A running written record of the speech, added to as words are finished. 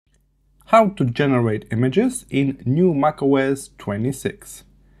How to generate images in new macOS 26.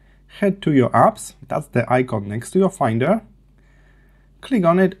 Head to your apps, that's the icon next to your Finder. Click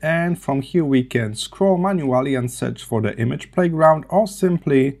on it, and from here we can scroll manually and search for the image playground, or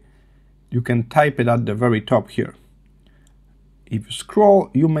simply you can type it at the very top here. If you scroll,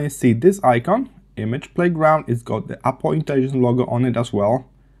 you may see this icon, image playground. It's got the Apple Intelligence logo on it as well.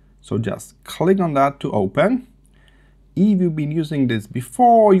 So just click on that to open. If you've been using this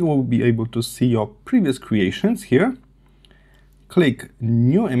before, you will be able to see your previous creations here. Click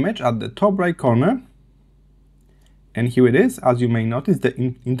New Image at the top right corner. And here it is. As you may notice, the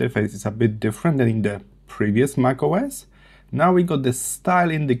interface is a bit different than in the previous macOS. Now we got the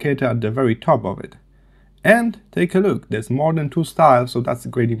style indicator at the very top of it. And take a look, there's more than 2 styles, so that's a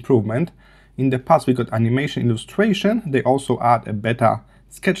great improvement. In the past we got animation, illustration. They also add a beta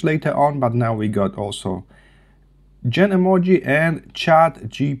sketch later on, but now we got also Gen emoji and Chat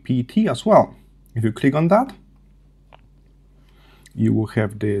GPT as well. If you click on that, you will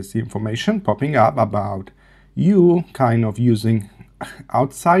have this information popping up about you kind of using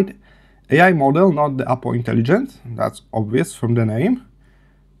outside AI model, not the Apple Intelligence. That's obvious from the name.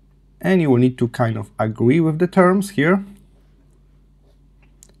 And you will need to kind of agree with the terms here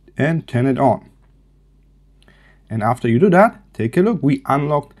and turn it on. And after you do that, take a look, we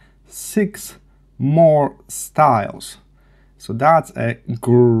unlocked 6 more styles. So that's a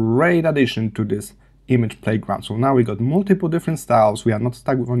great addition to this image playground. So now we got multiple different styles. We are not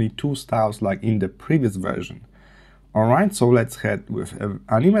stuck with only 2 styles like in the previous version. Alright, so let's head with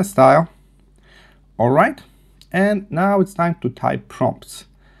anime style. Alright, and now it's time to type prompts.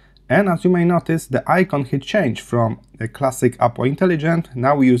 And as you may notice, the icon here changed from the classic Apple Intelligent.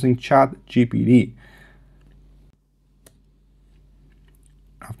 Now we're using Chat GPT.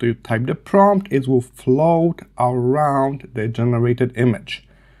 After you type the prompt, it will float around the generated image.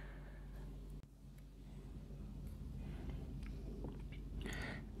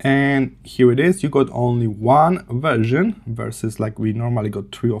 And here it is, you got only 1 version versus like we normally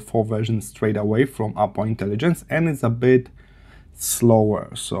got 3 or 4 versions straight away from Apple Intelligence, and it's a bit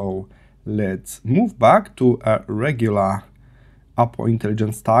slower. So let's move back to a regular Apple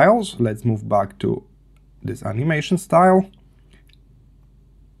Intelligence styles. Let's move back to this animation style.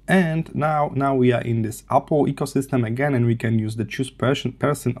 And now we are in this Apple ecosystem again, and we can use the choose person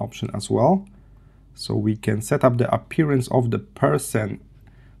option as well. So we can set up the appearance of the person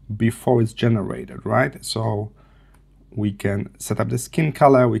before it's generated, right? So we can set up the skin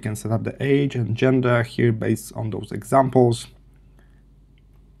color, we can set up the age and gender here based on those examples.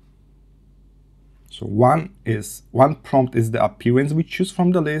 So one prompt is the appearance we choose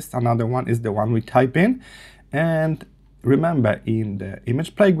from the list, another one is the one we type in. And remember, in the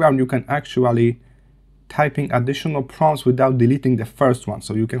image playground, you can actually type in additional prompts without deleting the first one.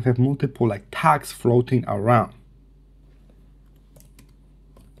 So you can have multiple like tags floating around.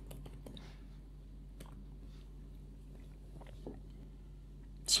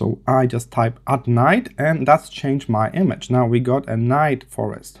 So I just type at night, and that's changed my image. Now we got a night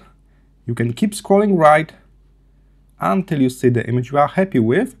forest. You can keep scrolling right until you see the image you are happy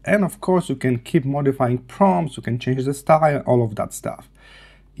with, and of course you can keep modifying prompts, you can change the style, all of that stuff.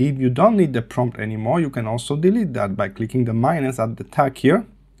 If you don't need the prompt anymore, you can also delete that by clicking the minus at the tag here,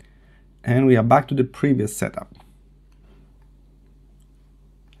 and we are back to the previous setup.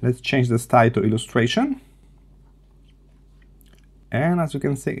 Let's change the style to illustration. And as you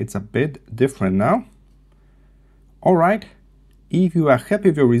can see, it's a bit different now. Alright, if you are happy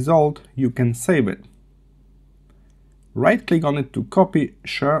with your result, you can save it. Right click on it to copy,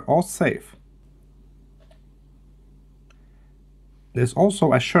 share or save. There's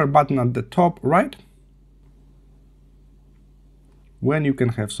also a share button at the top right, when you can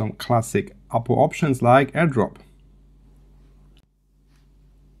have some classic Apple options like AirDrop.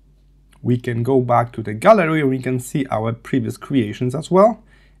 We can go back to the gallery and we can see our previous creations as well.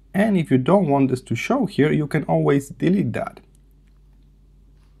 And if you don't want this to show here, you can always delete that.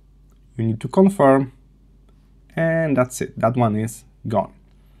 You need to confirm, and that's it. That one is gone.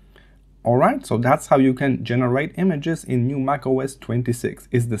 Alright, so that's how you can generate images in new macOS 26.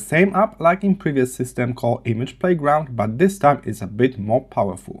 It's the same app like in previous system called Image Playground, but this time it's a bit more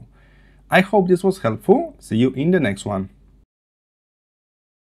powerful. I hope this was helpful. See you in the next one.